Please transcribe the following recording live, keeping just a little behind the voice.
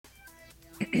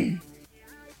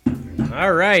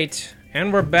All right,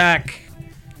 and we're back.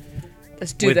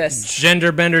 Let's do with this.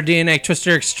 Gender Bender DNA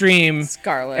Twister Extreme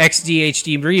Scarlet.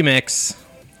 XDHD remix.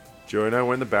 Joey and I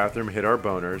went in the bathroom, hit our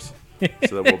boners,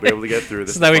 so that we'll be able to get through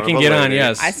this. So that we can get on,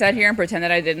 yes. I sat here and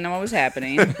pretended I didn't know what was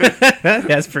happening.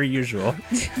 As per usual.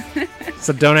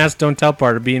 So don't ask, don't tell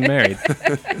part of being married.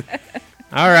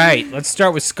 All right, let's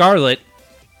start with Scarlet.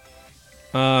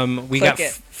 We got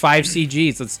 5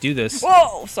 CGs. Let's do this.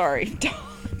 Whoa, sorry.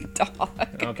 Dog.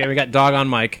 Okay, we got dog on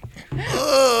mic. All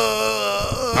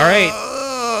right.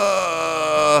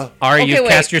 Ari, Okay, you've wait.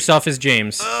 cast yourself as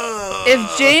James.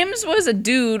 If James was a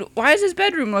dude, why does his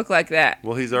bedroom look like that?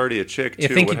 Well, he's already a chick, too. You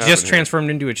think he What just happened here? transformed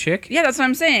into a chick? Yeah, that's what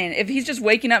I'm saying. If he's just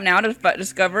waking up now to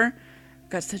discover,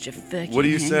 got such a fucking What are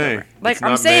you hangover. saying? Like, It's I'm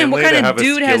not saying, what manly kind to of have a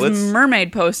dude has skillets?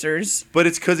 mermaid posters? But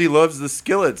it's because he loves the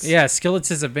skillets. Yeah,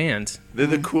 Skillets is a band. They're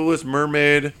the coolest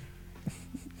mermaid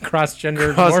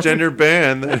Cross-gender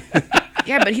band.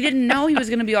 Yeah, but he didn't know he was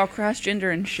going to be all cross-gender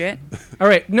and shit. All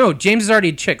right, no, James is already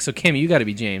a chick, so Kim, you got to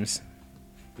be James.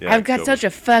 Yeah, I've got go. such a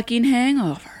fucking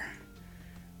hangover.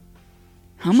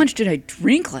 How much did I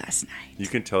drink last night? You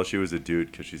can tell she was a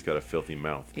dude because she's got a filthy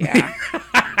mouth. Yeah.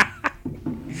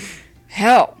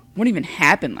 Hell, what even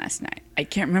happened last night? I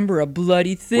can't remember a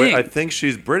bloody thing. Wait, I think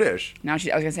she's British. I was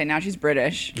gonna say now she's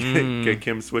British. Okay,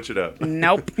 Kim, switch it up.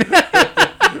 Nope.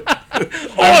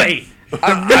 Oi!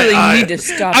 I really need to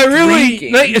stop I really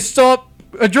drinking. need to stop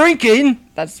drinking.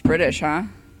 That's British, huh?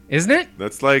 Isn't it?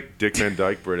 That's like Dick Van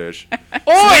Dyke British.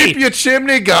 Oi! your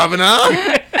chimney, governor!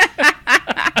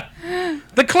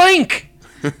 The clink!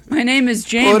 My name is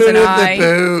James and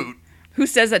I... Who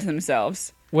says that to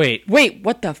themselves? Wait, Wait,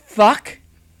 what the fuck?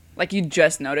 Like you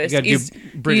just noticed. You gotta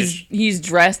do British. He's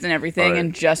dressed and everything All right.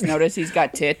 and just noticed he's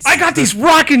got tits. I got these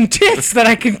rockin' tits that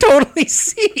I can totally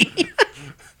see.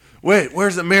 Wait,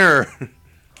 where's the mirror?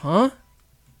 Huh?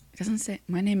 It doesn't say,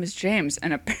 my name is James,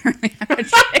 and apparently I'm a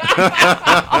chick.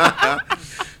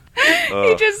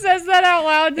 He just says that out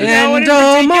loud. To no one And in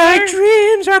all my particular.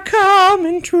 dreams are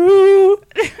coming true.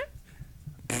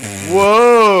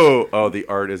 Whoa! Oh, the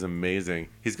art is amazing.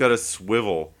 He's got a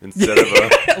swivel instead of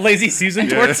a Lazy Susan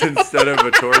yeah, torso. instead of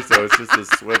a torso. It's just a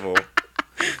swivel.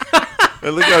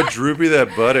 And look how droopy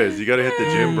that butt is. You gotta hit the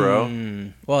gym,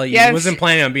 bro. Well, he Yeah, if wasn't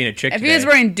planning on being a chick If today. he was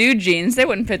wearing dude jeans, they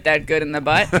wouldn't fit that good in the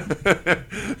butt.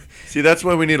 See, that's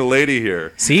why we need a lady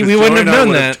here. See, 'Cause we Joey wouldn't have and I known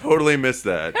would that. Totally missed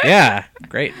that. Yeah,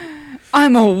 great.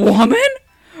 I'm a woman?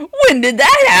 When did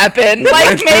that happen?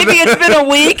 Like maybe it's been a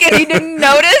week and he didn't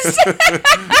notice?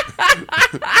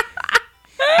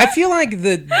 I feel like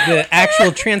the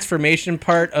actual transformation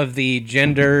part of the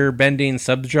gender bending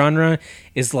subgenre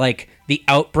is like the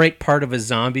outbreak part of a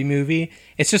zombie movie.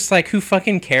 It's just like, who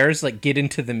fucking cares? Like, get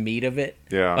into the meat of it.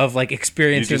 Yeah. Of like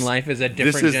experiencing You just- life as a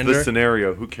different This is gender. the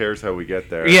scenario. Who cares how we get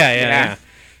there? Yeah.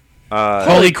 Yeah.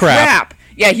 Holy crap.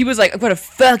 Yeah, he was like, I've got a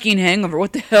fucking hangover.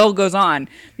 What the hell goes on?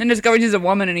 Then discovers he's a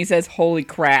woman and he says, holy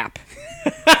crap.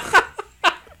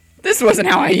 This wasn't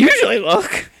how I usually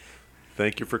look.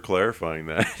 Thank you for clarifying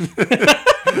that.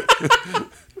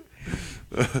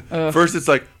 First, it's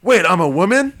like, wait, I'm a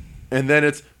woman? And then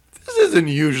it's, this isn't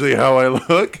usually how I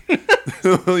look.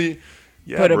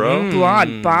 Yeah, Put a bro.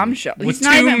 blonde bombshell. With He's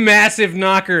not two even... massive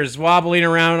knockers wobbling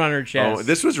around on her Oh, chest.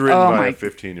 this was written Oh by my a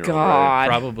 15-year-old, God. right?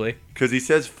 Probably. Because he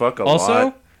says fuck a Also,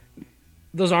 lot.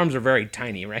 those arms are very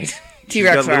tiny, right?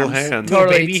 T-Rex got little arms. hands.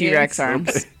 Totally Little baby T-Rex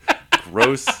hands.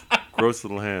 arms. Gross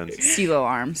little hands. CeeLo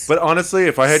arms. But honestly,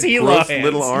 if I had CeeLo gross hands.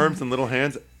 little arms and little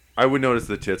hands, I would notice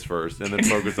the tits first and then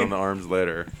focus on the arms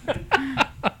later.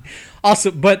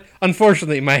 Also, but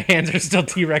unfortunately, my hands are still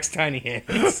T-Rex tiny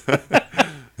hands.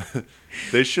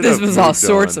 They should This have was all moved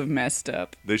sorts on. of messed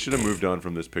up. They should have moved on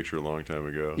from this picture a long time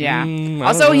ago. Yeah. I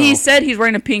Also, don't he know. said he's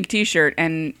wearing a pink T-shirt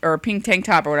or a pink tank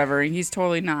top or whatever. He's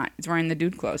totally not. He's wearing the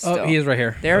dude clothes still. Oh, he is right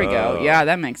here. There we go. Yeah,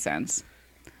 that makes sense.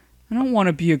 I don't want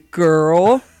to be a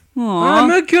girl. Aw. I'm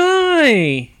a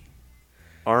guy.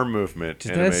 Arm movement.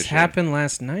 Did animation. this happen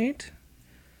last night?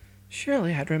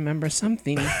 Surely I'd remember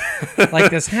something like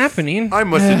this happening. I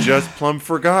must have just plumb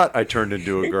forgot I turned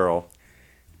into a girl.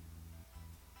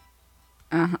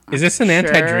 Is this an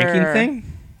anti-drinking Sure. thing?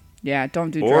 Yeah,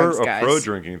 don't do Or drugs, a guys.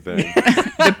 pro-drinking thing.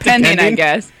 Depending, I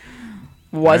guess.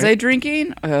 Was Right. I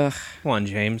drinking? Ugh. Come on,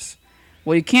 James.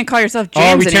 Well, you can't call yourself Oh,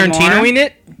 are we James anymore. Tarantinoing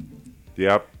it?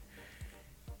 Yep.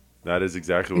 That is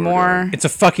exactly what we're More, doing. It's a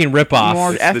fucking ripoff.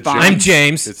 more It's the F-bombs. I'm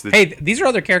James. It's the- Hey, these are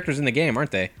other characters in the game,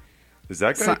 aren't they? Is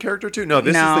that guy a character too? No,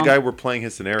 this is No. the guy we're playing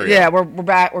his scenario. Yeah, we're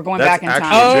back. We're going That's back in actually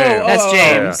time. James. That's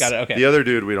James. Got it, okay. The other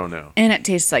dude we don't know. And it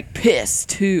tastes like piss,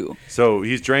 too. So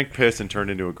he's drank piss and turned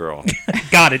into a girl.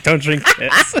 Got it. Don't drink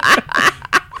this.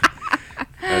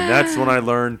 And that's when I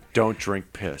learned don't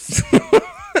drink piss.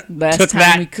 Last Took time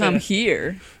that we come to-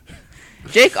 here.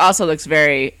 Jake also looks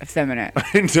very effeminate.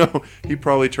 I know. He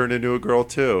probably turned into a girl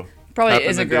too. Probably Happened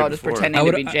is a the day girl just before. pretending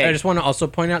to be Jake. I just want to also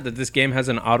point out that this game has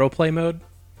an autoplay mode.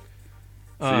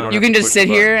 So don't You have can to just push sit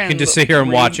the here button. and You can just sit here and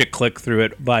read watch it click through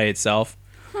it by itself.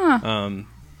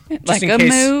 like in a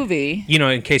case- movie. You know,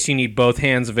 in case you need both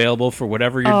hands available for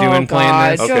whatever you're Oh, doing playing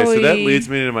God. this. Okay, so that Joey. leads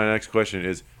me to my next question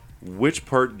is which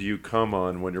part do you come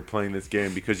on when you're playing this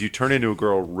game? Because you turn into a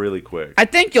girl really quick. I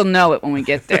think you'll know it when we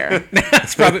get there.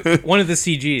 It's probably one of the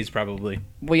CGs, probably.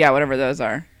 Well, yeah, whatever those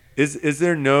are. Is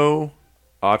there no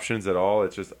options at all?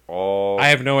 It's just all I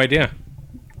have no idea.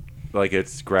 like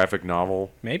it's graphic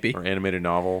novel Maybe. or animated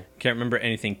novel. Can't remember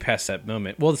anything past that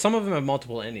moment. Well, some of them have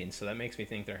multiple endings, so that makes me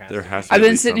think there has There to has to I've be at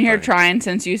been least sitting here something. trying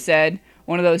since you said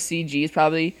one of those CGs,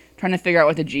 probably trying to figure out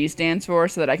what the G stands for,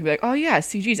 so that I can be like, oh yeah,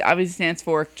 CGs obviously stands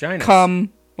for Ginas.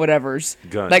 come whatever's.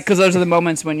 Guns. Like, because those are the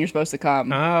moments when you're supposed to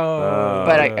come. Oh.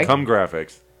 But I Cum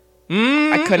graphics.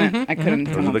 I couldn't come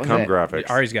Those are up the with cum it. graphics.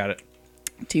 Ari's got it.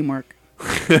 Teamwork.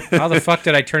 How the fuck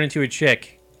did I turn into a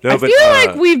chick? No, I but feel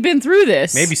like we've been through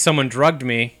this. Maybe someone drugged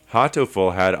me.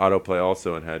 Hatoful had autoplay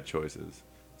also and had choices.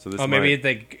 So this Oh, maybe might,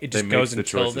 it just they goes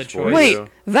mix the until the choices for choice. you. Wait, Yeah.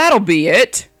 that'll be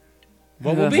it.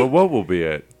 What will be? Well, what will be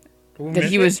it? That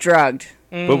he was drugged.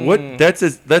 But what?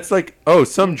 That's like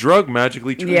some drug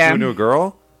magically turns Yeah. you into a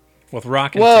girl. With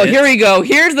rock and Whoa, tits? here we go.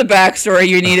 Here's the backstory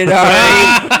you needed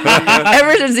already.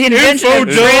 Ever since the invention of Info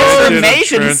dump.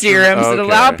 transformation serums that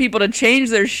allow Okay. people to change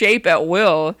their shape at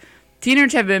will,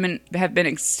 teenagers have been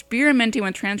experimenting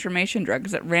with transformation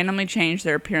drugs that randomly change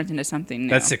their appearance into something new.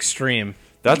 That's extreme.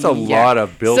 That's a Yeah. lot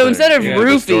of building. So instead of into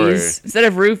the story.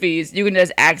 roofies, you can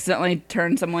just accidentally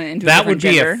turn someone into a That different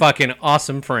would be gender. a fucking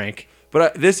awesome prank.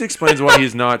 But this explains why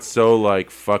he's not so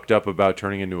like fucked up about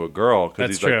turning into a girl. 'Cause That's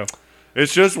he's true. Like,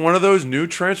 it's just one of those new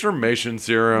transformation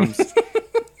serums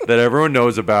that everyone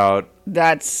knows about.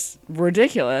 That's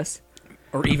ridiculous.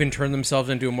 Or even turn themselves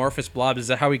into amorphous blobs. Is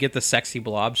that how we get the sexy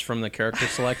blobs from the character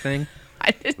select thing?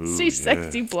 I didn't see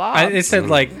sexy blobs. It said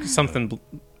like something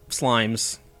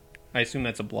slimes. I assume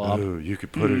that's a blob. Ooh, you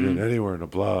could put it in anywhere in a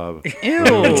blob. Ew.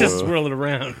 Just swirl it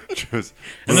around. Just,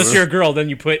 Unless you're a girl, then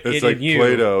you put it's it like in you.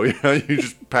 Play-Doh. Yeah, you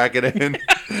just pack it in.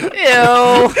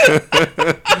 Ew.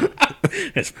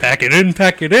 Just pack it in,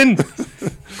 pack it in.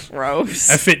 Gross.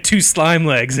 I fit 2 slime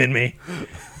legs in me.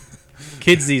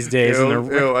 Kids these days, and Ew,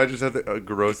 they're ew, I just had the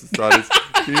grossest thought. Is,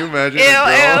 can you imagine Ew,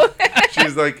 a girl?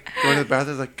 She's like going to the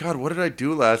bathroom. Like, God, what did I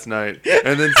do last night?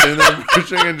 And then sitting there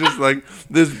pushing, and just like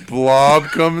this blob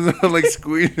comes out, like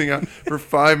squeezing out for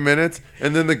 5 minutes,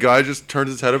 and then the guy just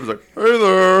turns his head up. And is like, Hey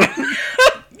there,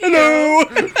 hello,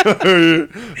 hey,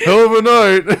 hell of a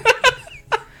night.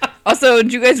 Also,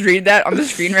 did you guys read that on the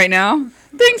screen right now?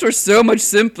 Things were so much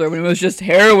simpler when it was just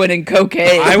heroin and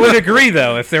cocaine. I would agree,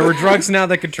 though, if there were drugs now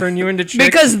that could turn you into chicks.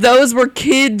 because those were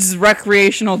kids'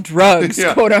 recreational drugs,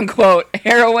 Yeah. quote unquote.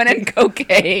 Heroin and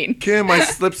cocaine. Kim, I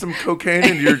slipped some cocaine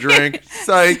into your drink.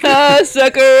 Psych.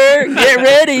 Sucker, get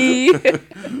ready.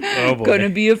 oh boy. Gonna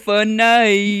be a fun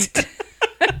night.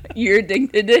 You're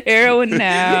addicted to heroin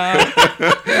now.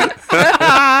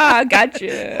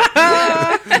 Gotcha.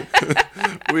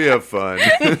 We have fun.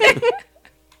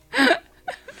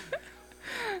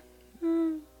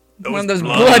 One of those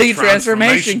bloody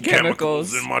transformation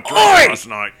chemicals. in my drink Oi! last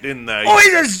night, didn't they? Oh,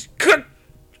 there's...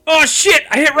 Oh, shit!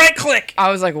 I hit right click!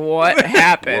 I was like, what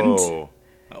happened? Whoa.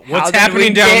 What's How did we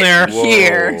happening down get there?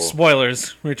 here? Whoa.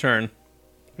 Spoilers. Return.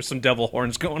 There's some devil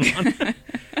horns going on.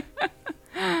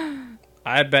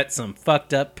 I bet some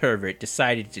fucked up pervert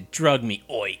decided to drug me,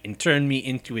 oi, and turn me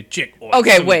into a chick, oi.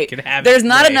 Okay, so we wait. could have There's it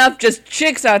not right. enough just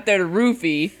chicks out there to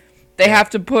roofie. They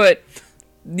have to put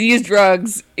these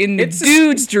drugs in the It's a-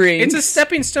 dude's drinks. It's a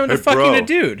stepping stone to Hey, fucking bro. a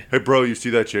dude. Hey, bro, you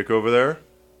see that chick over there?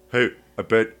 Hey, I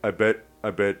bet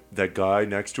that guy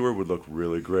next to her would look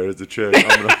really great as a chick.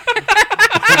 I'm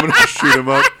gonna shoot him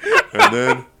up, and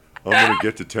then I'm gonna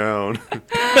get to town.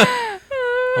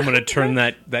 I'm gonna turn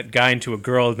that guy into a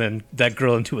girl, then that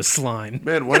girl into a slime.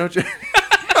 Man, why don't you?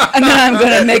 And then I'm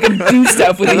gonna make them do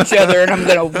stuff with each other, and I'm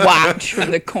gonna watch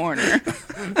from the corner.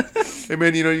 Hey,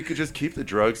 man, you could just keep the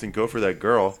drugs and go for that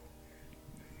girl.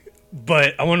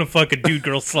 But I want to fuck a dude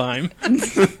girl slime.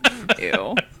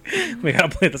 Ew. We gotta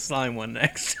play the slime one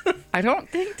next. I don't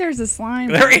think there's a slime.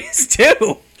 There is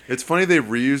too. It's funny they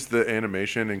reused the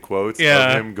animation in quotes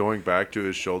Yeah. of him going back to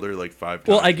his shoulder like 5 times.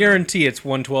 Well, I guarantee it's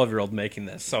one 12-year-old making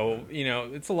this, so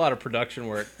it's a lot of production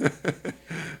work.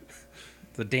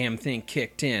 The damn thing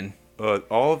kicked in.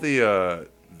 All the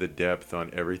depth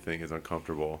on everything is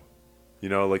uncomfortable. You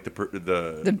know, like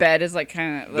The bed is like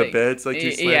kind of the like bed's like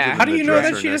too slanted. yeah. How do The you know that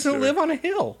dresser she next doesn't to her. live on a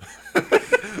hill?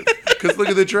 Because look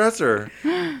at the dresser.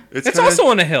 It's kinda- also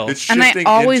on a hill. It's And I shifting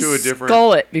always into a different.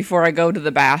 skull it before I go to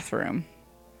the bathroom.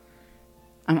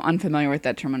 I'm unfamiliar with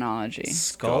that terminology.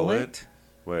 Skull Skull it?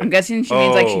 Wait. I'm guessing she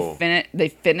means like Oh. they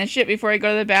finish it before I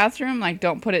go to the bathroom. Like,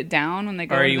 don't put it down when they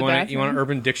go Or to you the want bathroom. you want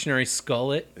Urban Dictionary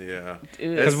skull it? Yeah.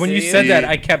 Because when you said that,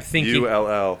 I kept thinking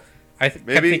ULL. kept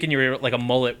Maybe- thinking you were like a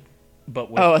mullet, but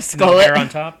with Oh, a no skullet? hair on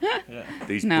top.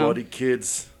 These No. bloody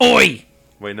kids. Oi!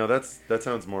 Wait, no, that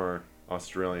sounds more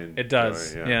Australian. It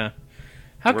does. Joy, Yeah.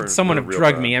 How We're- could someone we're have real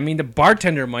drugged bad. me? I mean, the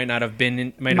bartender might not have been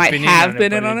in, might Might have have been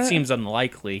been in but on it it? seems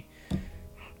unlikely.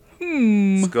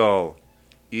 Skull.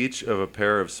 Each of a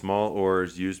pair of small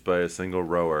oars used by a single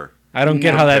rower. I don't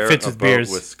get No. how that Pair fits a with boat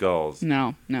beers. with skulls.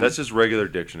 No. That's just regular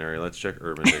dictionary. Let's check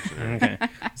Urban Dictionary. Okay.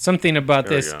 Something about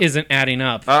There we this go. isn't adding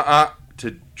up.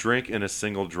 To drink in a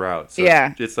single drought. So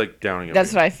Yeah. It's like downing.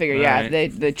 That's what I figured. Yeah,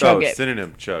 Alright. they chug it.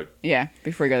 Synonym chug. Yeah,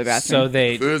 before you go to the So bathroom.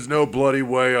 they There's no bloody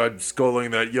way I'm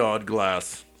sculling that yard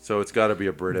glass. So it's got to be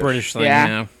a British thing, Yeah.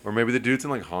 yeah. Or maybe the dude's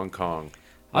in like Hong Kong.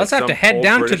 I'll just Like have to some head old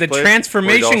down to British the place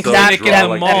transformation where they'd also clinic in draw, the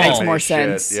like, mall. That makes anime more shit.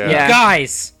 sense. Yeah. Yeah.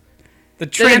 Guys, the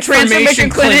The transformation,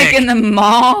 clinic in the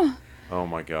mall. Oh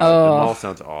my god. Oh. The mall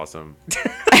sounds awesome.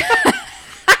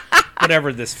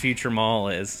 whatever this future mall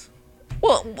is.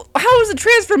 Well, how is a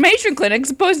transformation clinic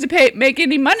supposed to make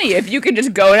any money if you can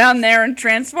just go down there and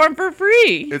transform for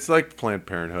free? It's like Planned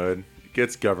Parenthood. It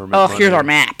gets government Oh, money. here's our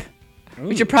map.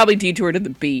 We should probably detour to the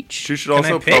beach. She should Can I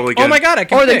also pick? probably get. Oh my god, I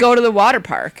can Or they pick. go to the water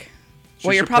park. She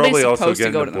Well, you're should probably also supposed get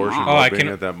to go an to the abortion mall. Oh, I while being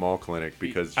can- at that mall clinic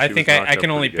because I she think was I knocked up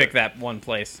can only pretty pick good. that one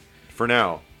place. For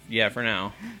now. Yeah, for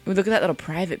now. Ooh, look at that little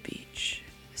private beach.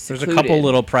 There's a Secluded. couple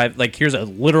little private, like here's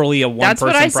literally a That's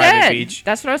what I one-person private said. beach.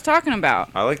 That's what I was talking about.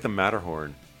 I like the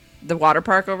Matterhorn. The water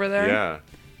park over there. Yeah.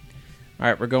 All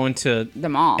right, we're going to The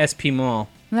mall. SP Mall.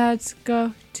 Let's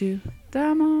go to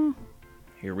the mall.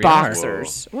 Here we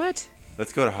Boxers. What?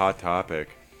 Let's go to Hot Topic.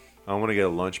 I want to get a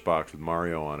lunchbox with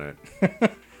Mario on it. are.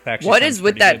 Actually What sounds is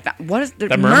with pretty that? good. What is the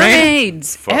The mermaid?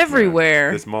 mermaids Fuck, man.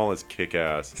 everywhere? This mall is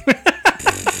kick-ass.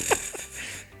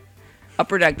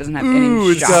 Upper Deck doesn't have Ooh,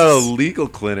 any it's shops. got a legal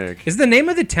clinic. Is the name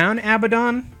of the town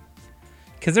Abaddon?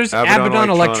 Because there's Abaddon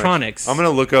Electronics. I'm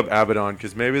gonna look up Abaddon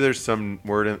because maybe there's some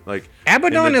word in like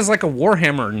Abaddon in the- is like a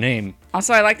Warhammer name.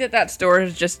 Also, I like that store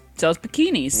just sells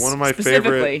bikinis. One of my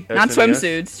specifically, favorite not SNES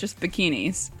swimsuits, just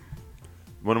bikinis.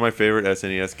 one of my favorite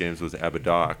SNES games was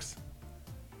Abadox.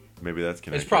 Maybe that's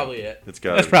connected. probably it. It's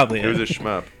got That's probably it. it. Here's a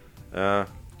shmup.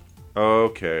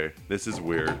 Okay, this is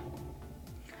weird.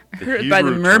 Heard by the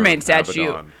Hebrew mermaid term, statue.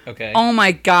 Abaddon. Okay. Oh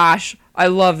my gosh, I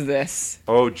love this.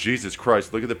 Oh Jesus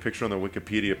Christ! Look at the picture on the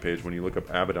Wikipedia page when you look up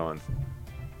Abaddon.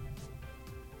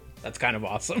 That's kind of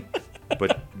awesome.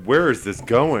 But where is this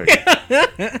going?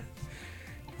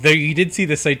 There, you did see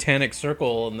the satanic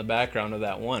circle in the background of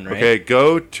that one, right? Okay,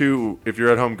 go to if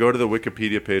you're at home, go to the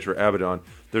Wikipedia page for Abaddon.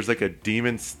 There's like a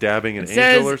demon stabbing an It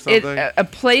says angel or it's something. a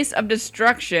place of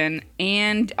destruction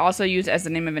and also used as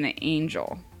the name of an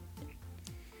angel.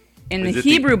 In Is the it the-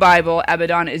 Hebrew Bible,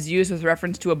 Abaddon is used with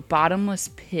reference to a bottomless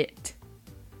pit.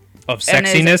 Of And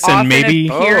is sexiness often and maybe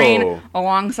appearing Oh.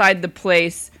 alongside the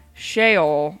place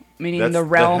Sheol, meaning That's the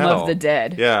realm hell. of the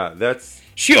dead. Yeah, that's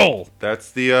Sheol.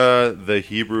 the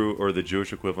Hebrew or the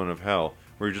Jewish equivalent of hell,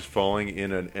 where you're just falling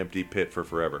in an empty pit for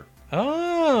forever. Oh.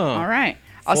 All right.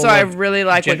 Also, Full I of really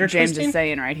like what gender James twisting? is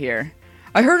saying right here.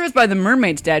 I heard it was by the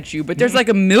mermaid statue, but there's like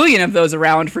a million of those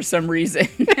around for some reason.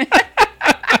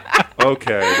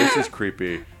 Okay, this is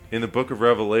creepy. In the book of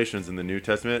Revelations in the New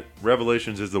Testament,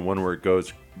 Revelations is the one where it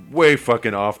goes way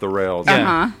fucking off the rails.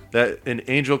 Yeah. Uh-huh. That an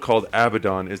angel called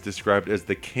Abaddon is described as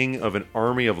the king of an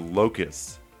army of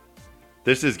locusts.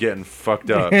 This is getting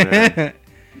fucked up, man.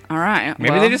 All right.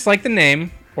 Maybe well, they just like the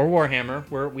name or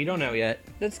Warhammer. We don't know yet.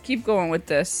 let's keep going with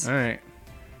this. All right.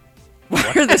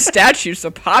 Why are the statues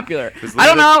so popular? Just I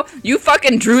don't look know. You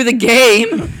fucking drew the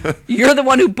game. You're the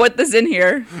one who put this in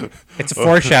here. It's a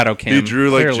foreshadow cam. He drew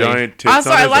like clearly. giant tits. Also,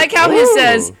 on I it. like how he "Ooh."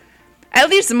 says, at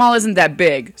least the mall isn't that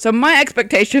big. So my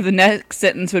expectation of the next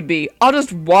sentence would be, I'll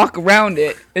just walk around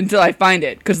it until I find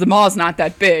it, because the mall is not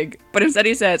that big. But instead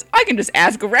he says, I can just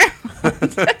ask around.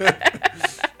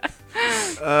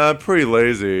 Pretty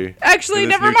lazy. Actually, In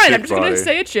this never new mind. chick I'm just going to body.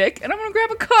 say a chick, and I'm going to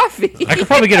grab a coffee. I could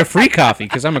probably get a free coffee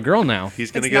because I'm a girl now.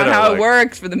 He's gonna That's get not how like, it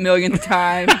works for the millionth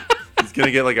time. He's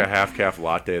gonna get like a half calf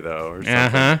latte though, or something. Uh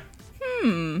huh.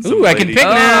 Some Ooh, I can lady- pick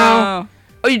now.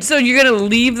 So you're going to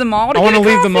leave the mall to I want to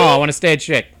leave the mall. I want to stay a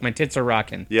chick. My tits are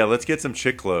rocking. Yeah, let's get some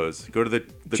chick clothes. Go to the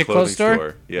Chick clothing clothes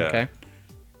store? Yeah. Okay.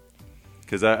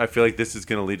 because I feel like this is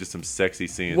gonna lead to some sexy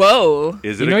scenes. Whoa.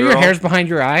 Is it You know a girl? your hair's behind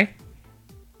your eye?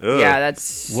 Ugh. Yeah,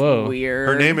 that's Whoa. weird.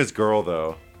 Her name is Girl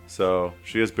though, so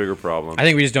she has bigger problems. I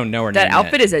think we just don't know her That name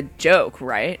outfit yet. is a joke,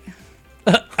 right?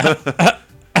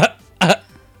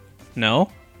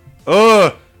 No?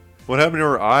 Ugh! What happened to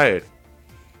her eye?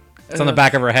 It's on the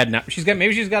back of her head now.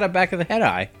 Maybe she's got a back of the head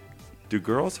eye. Do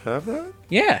girls have that?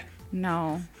 Yeah.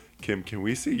 No. Kim, can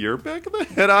we see your back of the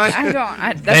head eye? I don't.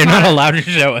 That's They're not allowed to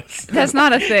show us. That's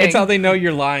not a thing. It's how they know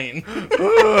you're lying.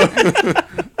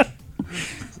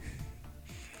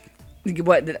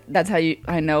 What? That's how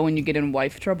I know when you get in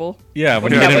wife trouble. Yeah,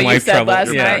 when Is you that get what in you wife said trouble.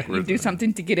 last Yeah. night? You do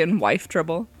something to get in wife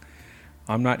trouble.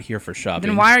 I'm not here for shopping.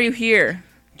 Then why are you here?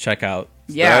 Check out.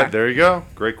 Yeah. There you go.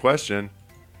 Great question.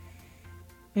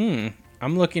 I'm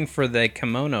looking for the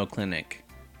kimono clinic.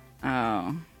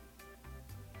 Oh.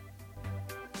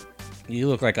 You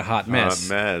look like a hot mess.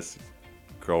 Mess.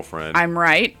 Girlfriend. I'm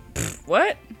right. Pfft,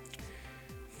 what?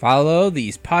 Follow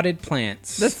these potted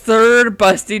plants. The third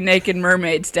busty naked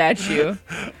mermaid statue.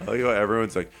 I like how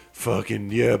everyone's like,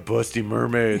 fucking yeah, busty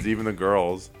mermaids, even the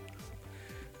girls.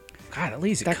 God, at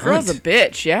least That girl's a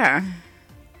bitch, yeah.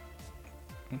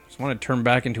 Just want to turn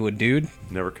back into a dude.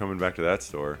 Never coming back to that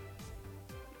store.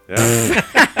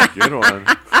 Yeah. Good one.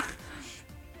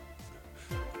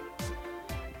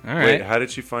 All right. Wait, how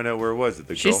did she find out where it was? At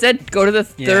the She girl? said go to the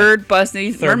third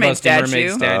busty Third mermaid busted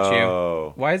mermaid statue. statue.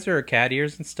 Oh. Why is there cat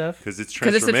ears and stuff? Because it's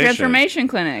Because it's a transformation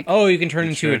clinic. Oh, you can turn You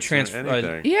into a transfer transfer.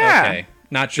 anything. Yeah. Okay.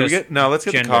 Not Should we just. get, no, let's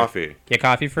get gender. the coffee. Get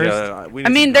coffee first? Yeah, we need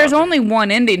I mean, some there's coffee. only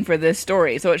one ending for this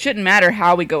story, so it shouldn't matter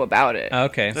how we go about it.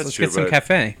 Okay, so That's let's true, get some but-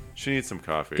 cafe. She needs some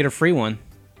coffee. Get a free one.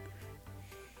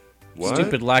 What?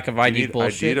 Stupid lack of You ID need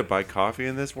bullshit. ID to buy coffee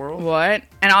in this world? What?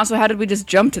 And also, how did we just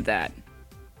jump to that?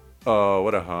 Oh,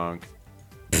 what a honk.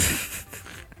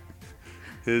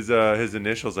 His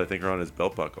initials, I think, are on his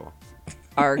belt buckle.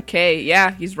 RK,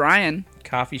 yeah, he's Ryan.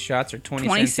 Coffee shots are 20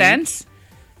 20 cents. cents? each.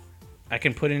 I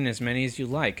can put in as many as you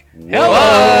like.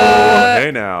 Whoa!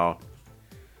 Hey now.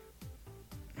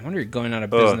 I wonder you're going out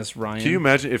of Ugh. business, Ryan. Can you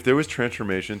imagine if there was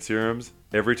transformation serums?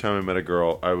 Every time I met a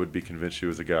girl, I would be convinced she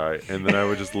was a guy, and then I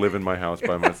would just live in my house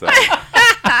by myself.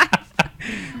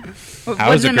 What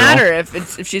How is does a it girl? matter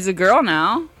if she's a girl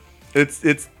now?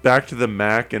 It's back to the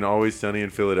Mac and Always Sunny in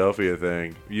Philadelphia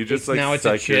thing. You just It's- now it's a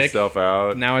psych chick. yourself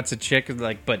out. Now it's a chick,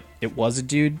 like, but it was a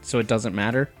dude, so it doesn't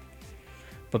matter.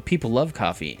 But people love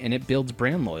coffee, and it builds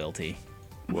brand loyalty.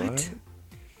 What?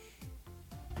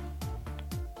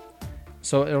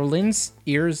 So are Lynn's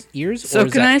ears? So or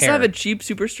is can that I just hair? have a cheap,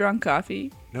 super strong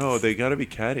coffee? No, they gotta be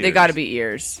cat ears. They gotta be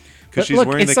ears. Because But she's look,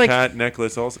 wearing it's the like- cat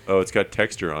necklace also. Oh, it's got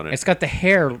texture on it. It's got the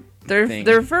hair. They're thing.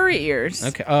 they're furry ears.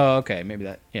 Okay. Oh, okay. Maybe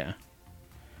that. Yeah.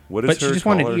 What but does she her just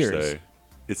wanted collar ears. say?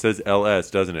 It says LS,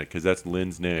 doesn't it? Because that's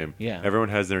Lynn's name. Yeah. Everyone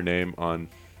has their name on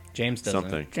James doesn't.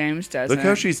 something. James does. Look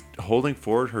how she's holding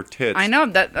forward her tits. I know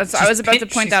that's. I was about to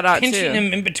point that out pinching too.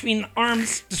 him in between the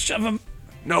arms to shove him.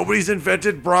 Nobody's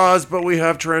invented bras, but we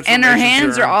have transformation. And her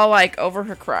hands are all like over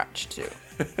her crotch too.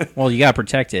 Well, you gotta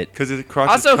protect it. because the crotch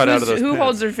Also, is cut out of those who pants.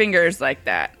 holds their fingers like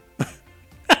that?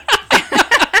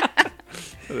 That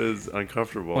is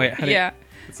uncomfortable. Wait, how do Yeah.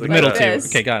 It's the like middle that. two. this.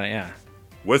 Okay, got it. Yeah.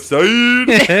 West Side.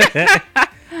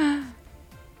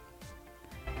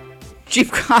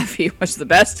 Cheap coffee was the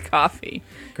best coffee.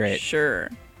 Great. Sure.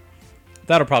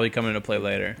 That'll probably come into play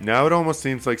later. Now it almost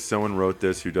seems like someone wrote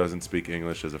this who doesn't speak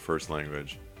English as a first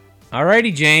language.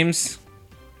 Alrighty, James.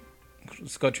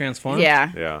 Let's go transform.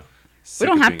 Yeah. Yeah. We Sick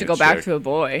don't of have being to a go back chick. to a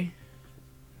boy.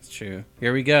 That's true.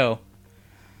 Here we go.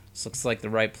 This looks like the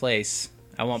right place.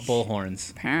 I want bull horns.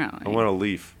 Apparently. I want a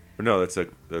leaf. Or no, that's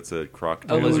a croc.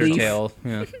 A A lizard leaf. tail.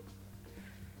 Yeah.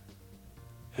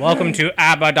 Welcome to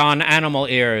Abaddon Animal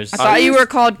Ears. I thought you were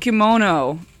called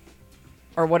kimono,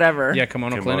 or whatever. Yeah,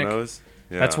 Kimono Clinic. Kimonos.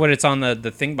 Yeah. That's what it's on the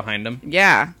thing behind them.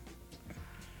 Yeah.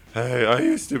 Hey, I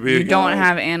used to be. You a don't guy.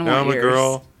 have animal Now I'm ears. a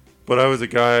girl, but I was a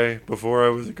guy before I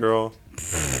was a girl.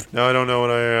 Now I don't know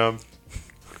what I am.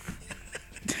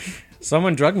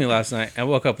 Someone drugged me last night. I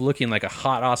woke up looking like a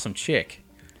hot, awesome chick.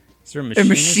 Is there a A machine?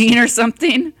 machine or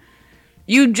something?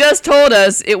 You just told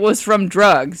us it was from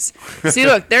drugs. See,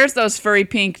 look, there's those furry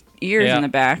pink ears Yeah. in the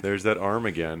back. There's that arm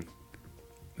again.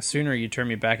 The sooner you turn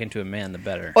me back into a man, the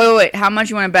better. Wait. How much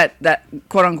you want to bet that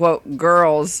quote unquote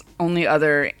girl's only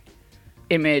other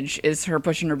image is her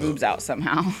pushing her boobs out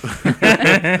somehow?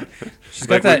 She's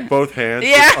Like got that. with both hands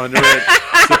Yeah. just under it,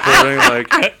 supporting, like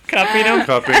Cupping him.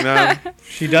 cupping them.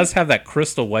 She does have that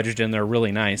crystal wedged in there,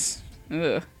 really nice.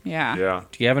 Ugh, yeah. Yeah.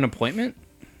 Do you have an appointment?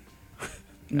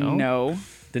 No.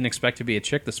 Didn't expect to be a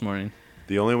chick this morning.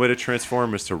 The only way to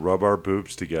transform is to rub our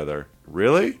boobs together.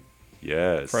 Really?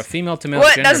 Yes. For a female to male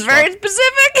What? gender That's very swap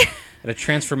specific. at a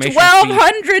transformation fee.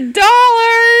 $1,200.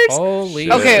 Holy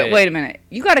Shit. Okay, shit. wait a minute.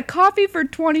 You got a coffee for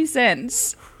 20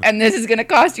 cents, and this is gonna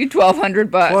cost you $1,200.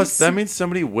 Plus, that means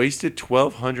somebody wasted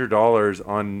 $1,200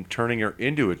 on turning her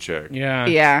into a chick. Yeah.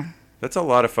 yeah. That's a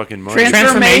lot of fucking money.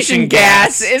 Transformation Transformation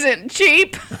gas gas. isn't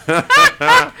cheap.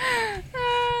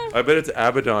 I bet it's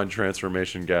Abaddon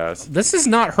transformation gas. This is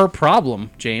not her problem,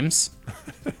 James.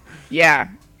 Yeah,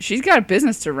 she's got a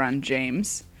business to run,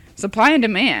 James. Supply and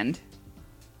demand.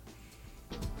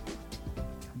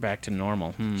 Back to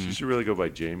normal. She should really go by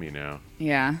Jamie now.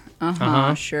 Yeah.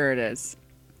 Uh-huh. Sure it is.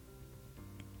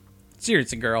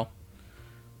 Seriously, girl.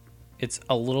 It's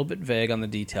a little bit vague on the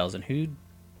details and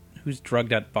who's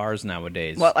drugged at bars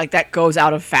nowadays. What, like that goes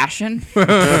out of fashion?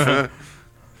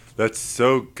 That's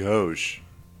so gauche.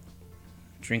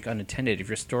 Drink unattended. If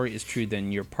your story is true,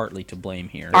 then you're partly to blame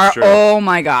here. true. Oh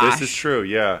my gosh. This is true,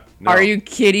 yeah. No. Are you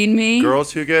kidding me?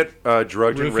 Girls who get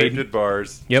drugged and Roofied. raped at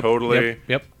bars, Yep. totally.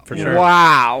 Yep. For Yeah. sure.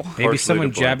 Wow. Maybe Partially someone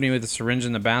to blame. jabbed me with a syringe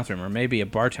in the bathroom, or maybe a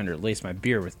bartender laced my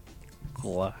beer with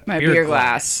My beer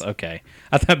glass. Okay,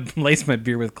 I thought laced my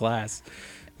beer with glass.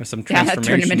 With some Yeah, that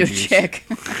turned him transformation into a juice. chick.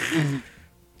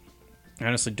 I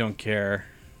honestly don't care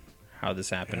how this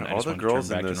happened. Yeah, I all just the want to turn girls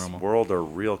back in to this normal. world are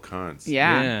real cunts.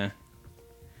 Yeah.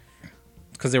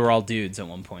 Because they were all dudes at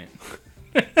one point.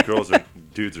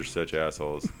 Dudes are such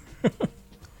assholes.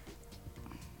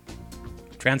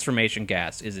 Transformation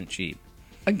gas isn't cheap.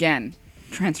 Again,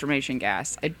 transformation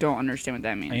gas. I don't understand what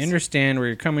that means. I understand where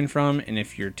you're coming from, and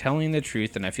if you're telling the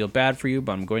truth, then I feel bad for you,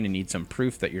 but I'm going to need some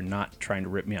proof that you're not trying to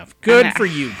rip me off. Good And for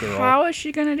you, girl. How is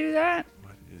she gonna do that?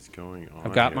 What is going on?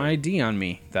 I've got here? my ID on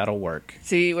me. That'll work.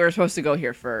 See, we were supposed to go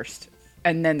here first,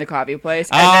 and then the coffee place,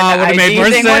 and Ah, then the would've made ID more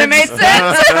thing would have made sense.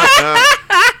 sense.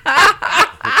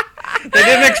 They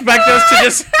didn't expect us to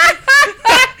just...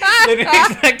 They didn't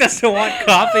expect us to want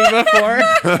coffee before.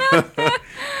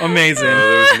 Amazing.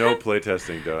 There was no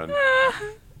playtesting done.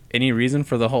 Any reason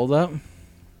for the holdup?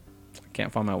 I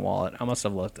can't find my wallet. I must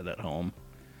have left it at home.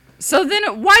 So then,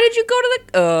 why did you go to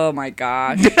the? Oh my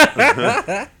gosh!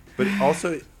 But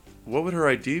also, what would her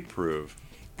ID prove?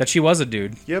 That she was a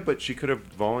dude. Yeah, but she could have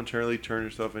voluntarily turned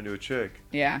herself into a chick.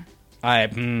 Yeah.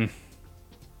 I'm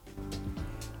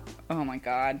Oh my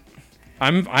god.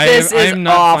 This is I'm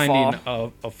not awful.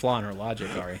 finding a flaw in her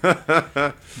logic, Ari.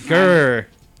 Grr.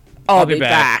 I'll be be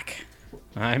back.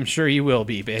 back. I'm sure you will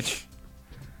be, bitch.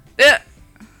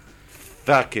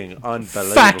 Fucking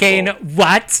unbelievable. Fucking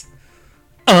what?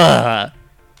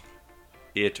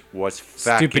 It was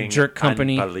fucking Stupid jerk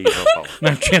company. unbelievable.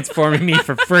 Not transforming me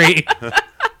for free.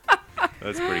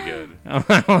 That's pretty good.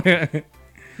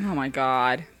 Oh my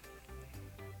god.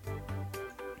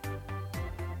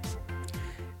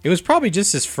 It was probably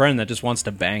just his friend that just wants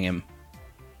to bang him.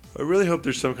 I really hope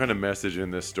there's some kind of message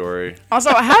in this story. Also,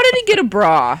 how did he get a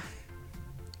bra?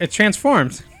 It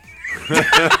transforms.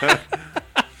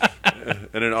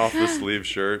 And an off the sleeve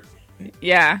shirt.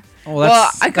 Yeah. Oh,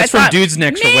 that's, I that's from thought Dudes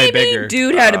Next are way maybe bigger.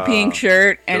 Dude had a pink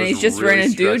shirt, and it he's was just really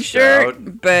wearing a dude stretched shirt.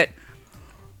 out. But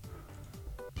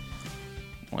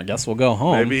Well, I guess we'll go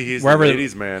home. Maybe he's Wherever the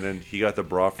ladies' man and he got the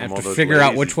bra I from have all to those figure out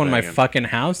ladies which he's one my banging. fucking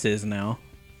house is now.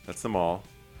 That's the mall.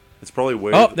 It's probably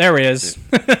way. Oh, there it is.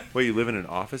 Wait, you live in an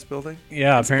office building?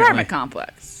 Yeah, apparently. apartment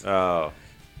complex. Oh,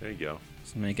 there you go.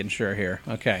 Just making sure here.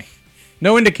 Okay.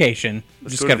 No indication.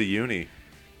 Let's Just go got to the uni.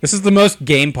 This is the most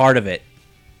game part of it.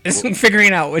 It's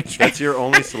figuring out which. That's your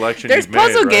only selection. There's you've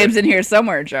puzzle made, right? games in here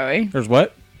somewhere, Joey. There's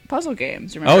what? Puzzle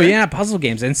games. Remember? Oh yeah, puzzle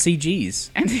games and CGs.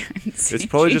 It's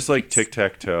probably just like tic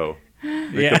tac toe.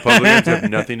 Like Yeah. the puzzle games have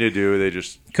nothing to do. They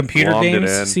just Computer glommed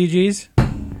games, it in. CGs.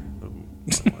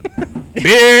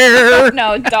 Beer.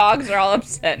 No, dogs are all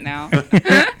upset now.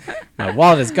 My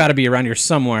wallet has got to be around here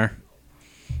somewhere.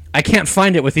 I can't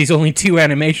find it with these only 2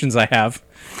 animations I have.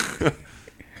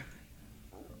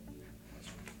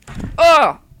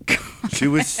 Oh, She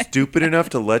was stupid enough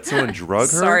to let someone drug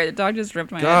her. sorry, the dog just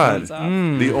ripped my God, headphones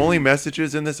off. the only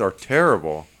messages in this are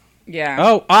terrible. Yeah.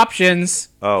 Oh, options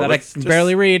Oh, that I let's can just-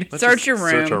 barely read. Let's Search just your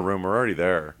Search room. our room. We're already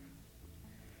there.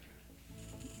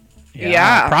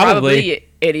 Yeah, probably, you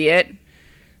idiot.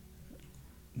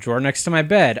 Drawer next to my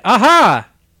bed. Aha!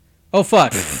 Oh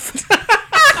fuck!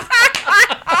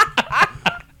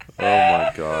 Oh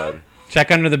my god.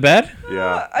 Check under the bed.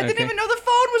 Yeah. I didn't Okay. even know the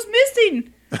phone was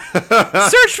missing.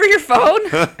 Search for your phone.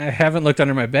 I haven't looked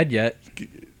under my bed yet.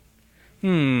 Why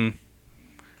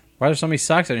are there so many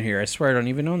socks in here? I swear I don't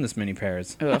even own this many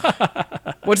pairs.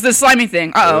 What's this slimy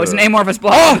thing? Uh-oh, it's an amorphous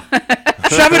blob.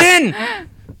 Shove it in!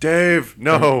 Dave,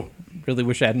 no. Really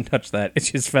wish I hadn't touched that. It's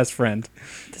his best friend.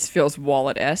 This feels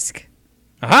wallet-esque.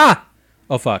 Aha!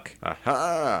 Oh, fuck.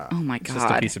 Aha! Oh my It's just a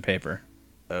god. piece of paper.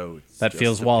 Oh, it's That just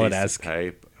feels a wallet-esque. piece of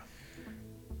paper.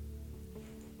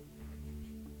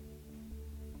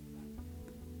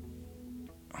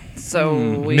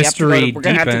 So we mystery we're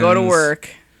gonna have to go to deepens. work.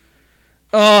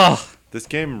 Oh, This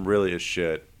game really is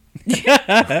shit.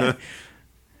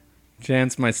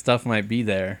 chance my stuff might be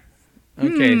there.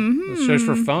 Okay, let's search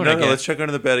for phone. No, I no, guess. let's check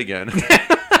under the bed again.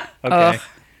 Okay,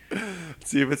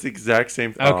 See if it's the exact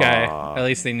same. okay. Aw. At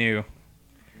least they knew.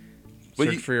 Well,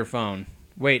 Search you- for your phone.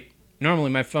 Wait,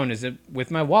 normally my phone is with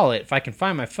my wallet. If I can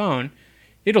find my phone,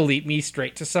 it'll lead me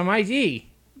straight to some ID.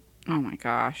 Oh my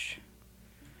gosh.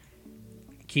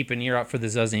 Keep an ear out for the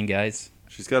zuzzing, guys.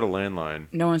 She's got a landline.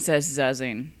 No one says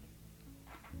zuzzing.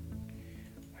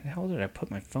 Where the hell did I put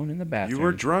my phone in the bathroom? You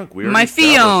were drunk. We My already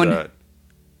established Fion. that.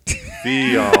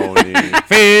 Fione.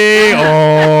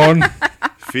 Phone.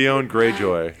 Fione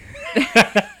Greyjoy.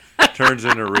 Turns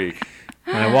into Reek.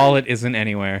 My wallet isn't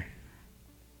anywhere.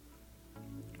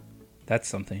 That's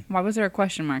something. Why was there a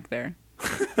question mark there?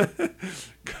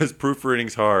 Because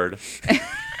proofreading's hard.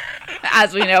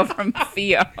 As we know from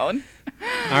Fion.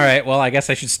 All right, well, I guess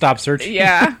I should stop searching.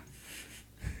 Yeah.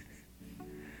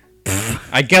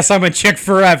 I guess I'm a chick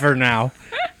forever now.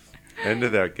 End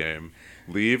of that game.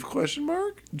 Leave? Question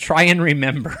mark? Try and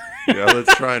remember. Yeah,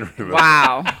 let's try and remember.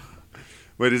 Wow.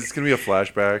 Wait, is this gonna be a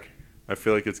flashback? I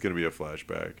feel like it's gonna be a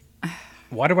flashback.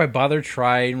 Why do I bother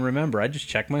try and remember? I just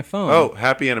check my phone. Oh,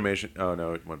 happy animation. Oh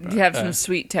no, it went back. You have some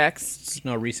sweet texts. There's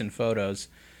no recent photos.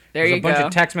 There There's you a bunch go.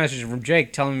 of text messages from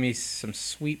Jake telling me some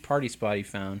sweet party spot he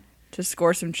found. To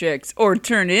score some chicks. Or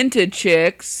turn into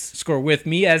chicks. Score with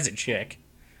me as a chick.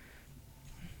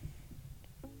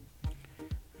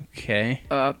 Okay.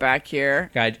 Back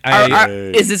here. God,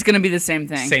 Is this going to be the same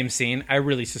thing? same scene. I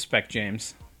really suspect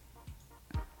James.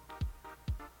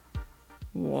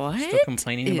 What? Still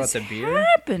complaining about is the beer?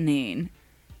 happening?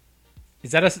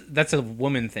 Is that that's a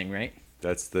woman thing, right?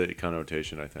 That's the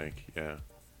connotation, I think. Yeah.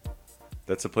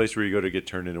 That's a place where you go to get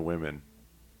turned into women.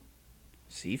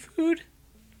 Seafood?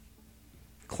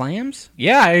 Clams?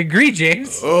 Yeah, I agree,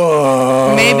 James.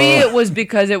 Oh. Maybe it was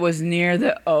because it was near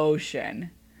the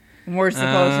ocean. And we're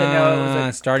supposed to know it was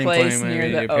a starting place point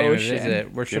near the payment ocean.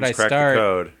 visit. Where should James I cracked start? the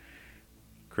code.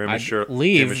 Kramer I'd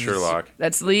leave. Kramer Sherlock.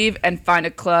 Let's leave and find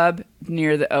a club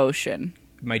near the ocean.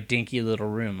 My dinky little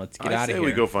room. Let's get I out say of here.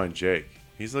 we go find Jake.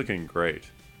 He's looking great.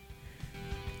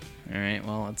 All right,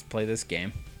 well, let's play this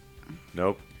game.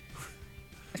 Nope.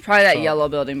 It's probably that Oh. yellow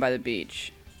building by the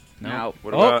beach. Nope.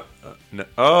 What Oh. about? No.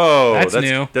 Oh, That's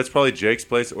new. That's probably Jake's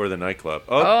place or the nightclub.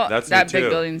 Oh, Oh, that's that new big too.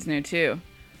 building's new too.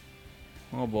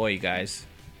 Oh boy, you guys.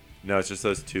 No, it's just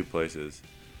those two places.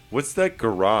 What's that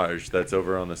garage that's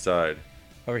over on the side?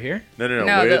 Over here? No, way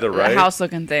No, to the right. the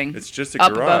house-looking thing. It's just a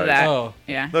up garage. above that. Oh.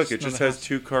 Yeah. Look, it just has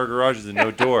 2-car garages and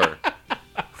no door.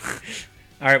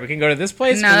 All right, we can go to this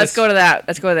place. No, let's go to that.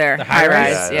 Let's go there. The High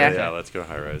high-rise? rise. yeah, Yeah. let's go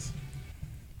high rise.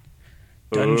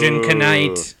 Dungeon Ooh.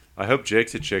 Knight. I hope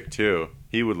Jake's a chick too.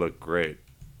 He would look great.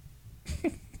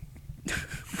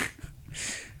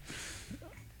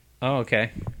 Oh,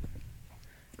 okay.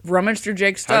 Rummage through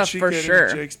Jake's How'd stuff she for get sure.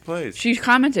 into Jake's place? She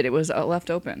commented it was left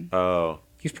open. Oh,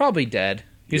 He's probably dead.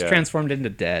 He's Yeah. transformed into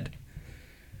dead.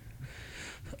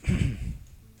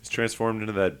 he's transformed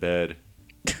into that bed.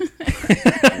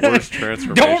 Worst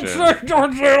transformation.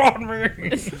 Don't say it on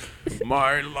me.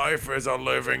 My life is a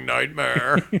living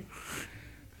nightmare.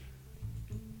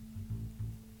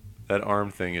 That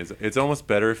arm thing is—it's almost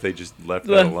better if they just left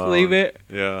that alone. Leave it.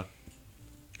 Yeah,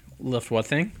 Lift what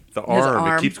thing? the arm.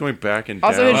 arm. It keeps going back and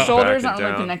Also, down. his shoulder's back not and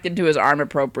really down. connected to his arm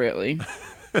appropriately.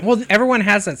 Well, everyone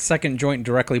has that second joint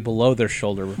directly below their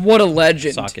shoulder What a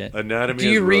legend. socket. Anatomy. Do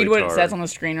you is read really what it hard. says on the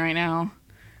screen right now?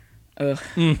 Ugh.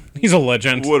 He's a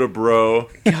legend. What a bro.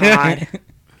 God.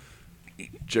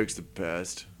 Jake's the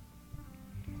best.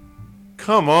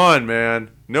 Come on,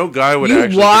 man. No guy would You actually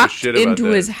give a walked shit about into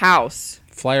that. his house.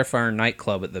 Flyer Fire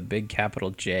nightclub at the big capital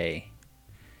J.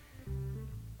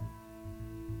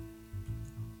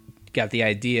 Got the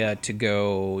idea to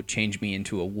go change me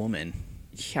into a woman.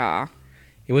 Yeah.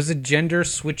 It was a gender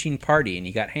switching party, and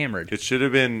you got hammered. It should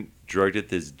have been drugged at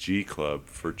this G club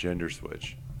for gender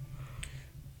switch.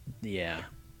 Yeah.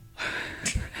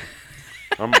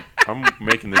 I'm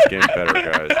making this game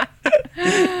better, guys.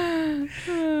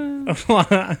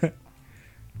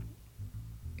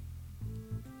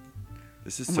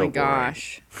 This is Oh so my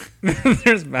gosh.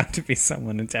 There's about to be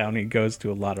someone in town who goes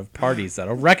to a lot of parties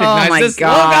that'll recognize Oh my this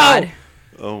God. logo. boring.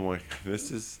 Oh my, this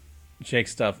is. Jake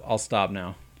stuff. I'll stop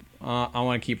now. I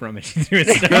want to keep rummaging through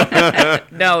his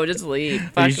stuff. No, just leave.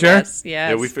 Are you Fuck sure? us.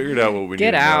 Yes. Yeah, we figured out what we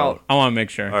Get need to know. out. I want to make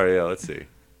sure. All right, yeah, let's see.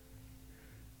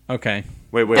 Okay.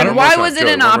 Wait. Then one why more time. was it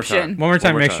Joey, an one more option? time. One more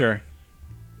time, make sure.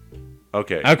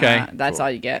 Okay. Okay. That's Cool.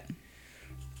 all you get.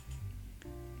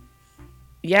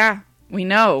 Yeah, we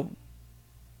know.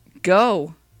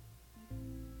 Go.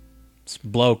 It's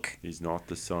bloke. He's not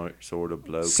the sort of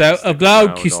bloke. So, who stick a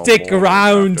bloke who all stick morning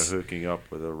around. after hooking up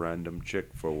with a random chick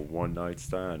for a one-night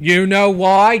stand. You know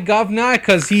why, governor?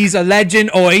 Because he's a legend,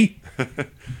 oi.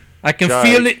 I can Jake,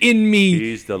 feel it in me.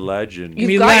 He's the legend. You've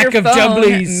Me got lack your of phone.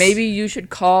 jubblies. Maybe you should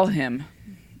call him.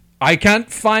 I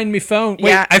can't find my phone. Wait,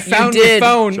 Yeah, I you found my did.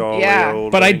 phone. Jolly Yeah.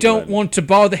 old But I don't England. want to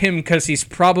bother him because he's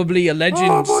probably a legend.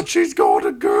 Oh, but she's got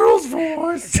a girl's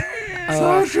voice.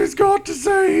 So she's got to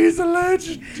say he's a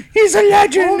legend. He's a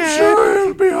legend. I'm sure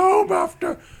he'll be home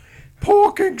after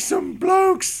porking some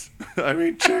blokes. I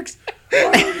mean, chicks.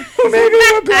 Maybe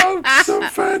we're blokes. Some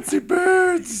fancy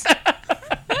birds.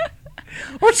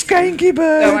 Or skanky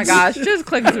birds. Oh my gosh, just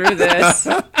click through this.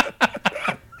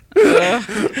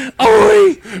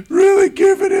 Oi! Really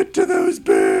giving it to those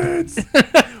birds.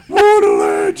 What a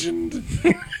legend.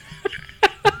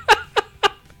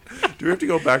 Do we have to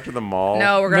go back to the mall?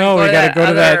 No, we're gonna No, go we to gotta that go to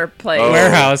other that place. Oh.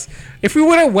 Warehouse. If we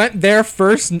would have went there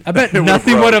first, I bet would've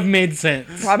nothing broke. would have made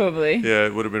sense. Probably. Yeah,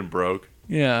 it would have been broke.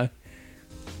 Yeah.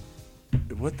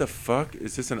 What the fuck?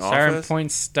 Is this an Siren office?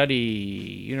 Point Study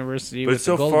University. But with it's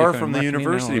so the gold far beacon from the marketing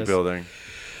university analyst. building.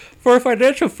 For a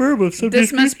financial firm of some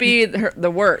This must be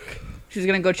the work. She's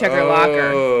gonna go check her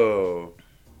locker. Oh.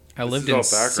 I lived is in all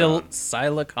background.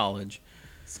 Scylla College.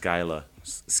 Skyla.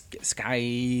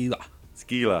 Skylla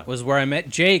Skila. was where I met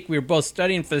Jake. We were both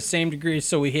studying for the same degree,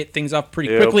 so we hit things off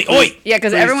pretty Yeah, quickly. please- Oi! Yeah,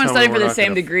 because Please everyone's tell me studying for we're the not same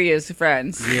gonna- degree as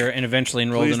friends. Here and eventually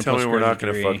enrolled in Please a tell me we're not postgraduate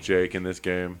going to degree. fuck Jake in this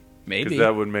game. Maybe. Because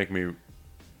that would make me...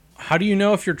 How do you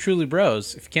know if you're truly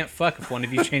bros if you can't fuck if one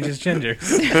of you changes genders?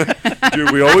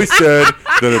 Dude, we always said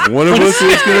that if one of us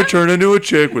is going to turn into a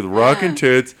chick with rockin'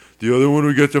 tits, the other one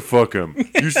would get to fuck him.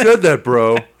 You said that,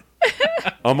 bro.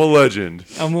 I'm a legend.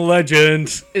 I'm a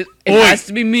legend. It Oi. has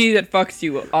to be me that fucks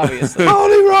you, obviously.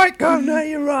 Holy right, governor,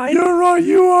 you're right. You're right,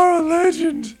 you are a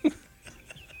legend.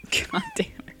 God damn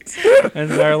it.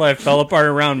 And our life fell apart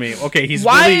around me. Okay, he's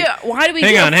Why really, do we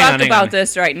Hang give on, a hang fuck on, hang about on.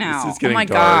 this right now? This is Oh getting my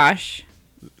dark. gosh.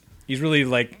 he's really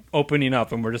like opening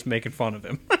up, and we're just making fun of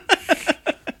him.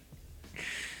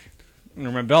 Under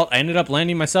my belt, I ended up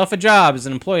landing myself a job as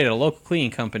an employee at a local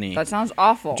cleaning company. That sounds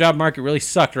awful. Job market really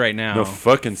sucked right now. No,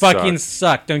 fucking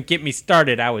sucked. Don't get me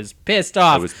started. I was pissed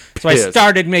off. was So I pissed.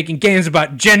 started making games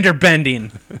about gender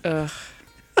bending.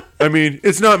 I mean,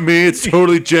 it's not me, it's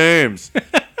totally James.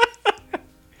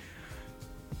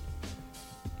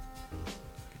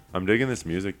 I'm digging this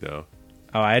music, though.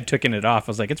 Oh, I had taken it off.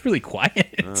 I was like, it's really quiet.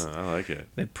 Oh, I like it.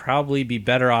 They'd probably be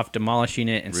better off demolishing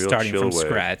it and Real starting chill from wave.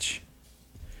 scratch.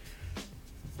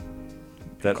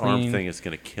 That arm Clean. thing is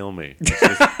going to kill me. It's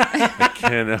just, I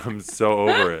can't, I'm so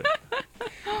over it.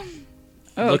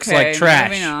 Looks Okay, like trash.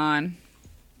 Moving on.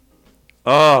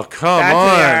 Oh, come Back to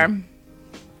the on. arm.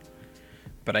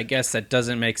 But I guess that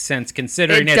doesn't make sense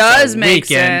considering It it's does a make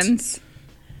weekend. sense.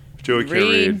 Joey can't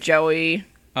Read, read. Joey.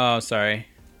 Oh, sorry.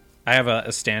 I have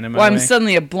a stand in my Well, I'm way.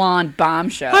 suddenly a blonde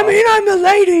bombshell. I'm a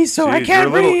lady, so Jeez, you're a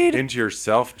little into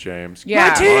yourself, James.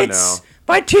 Yeah. Come on now.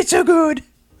 My tits are good.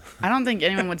 I don't think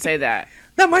anyone would say that.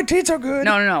 That my tits are good.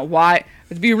 No. Why?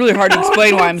 It'd be really hard to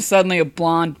explain why I'm suddenly a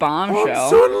blonde bombshell.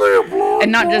 Suddenly a blonde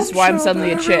And not just why I'm bombshell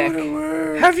suddenly a chick.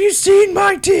 everywhere. Have you seen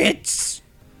my tits?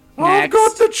 I've Next.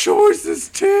 got the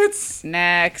choicest tits.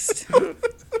 Next.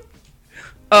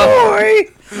 Oh,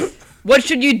 what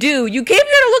should you do? You came here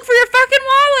to look for your fucking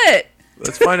wallet.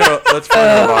 Let's find out. Let's find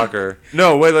our locker.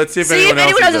 No, wait. Let's see if See anyone if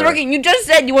anyone else else is there. working. You just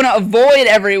said you want to avoid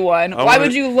everyone. Why wanna-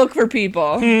 would you look for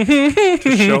people? To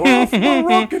show off my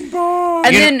rockin' bar.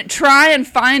 And then try and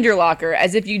find your locker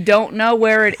as if you don't know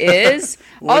where it is.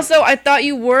 Also, I thought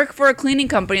you work for a cleaning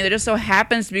company that just so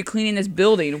happens to be cleaning this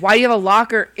building. Why do you have a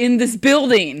locker in this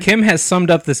building? Kim has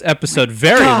summed up this episode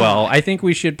very God. well. I think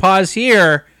we should pause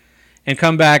here and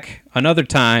come back another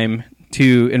time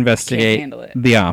to investigate handle it. the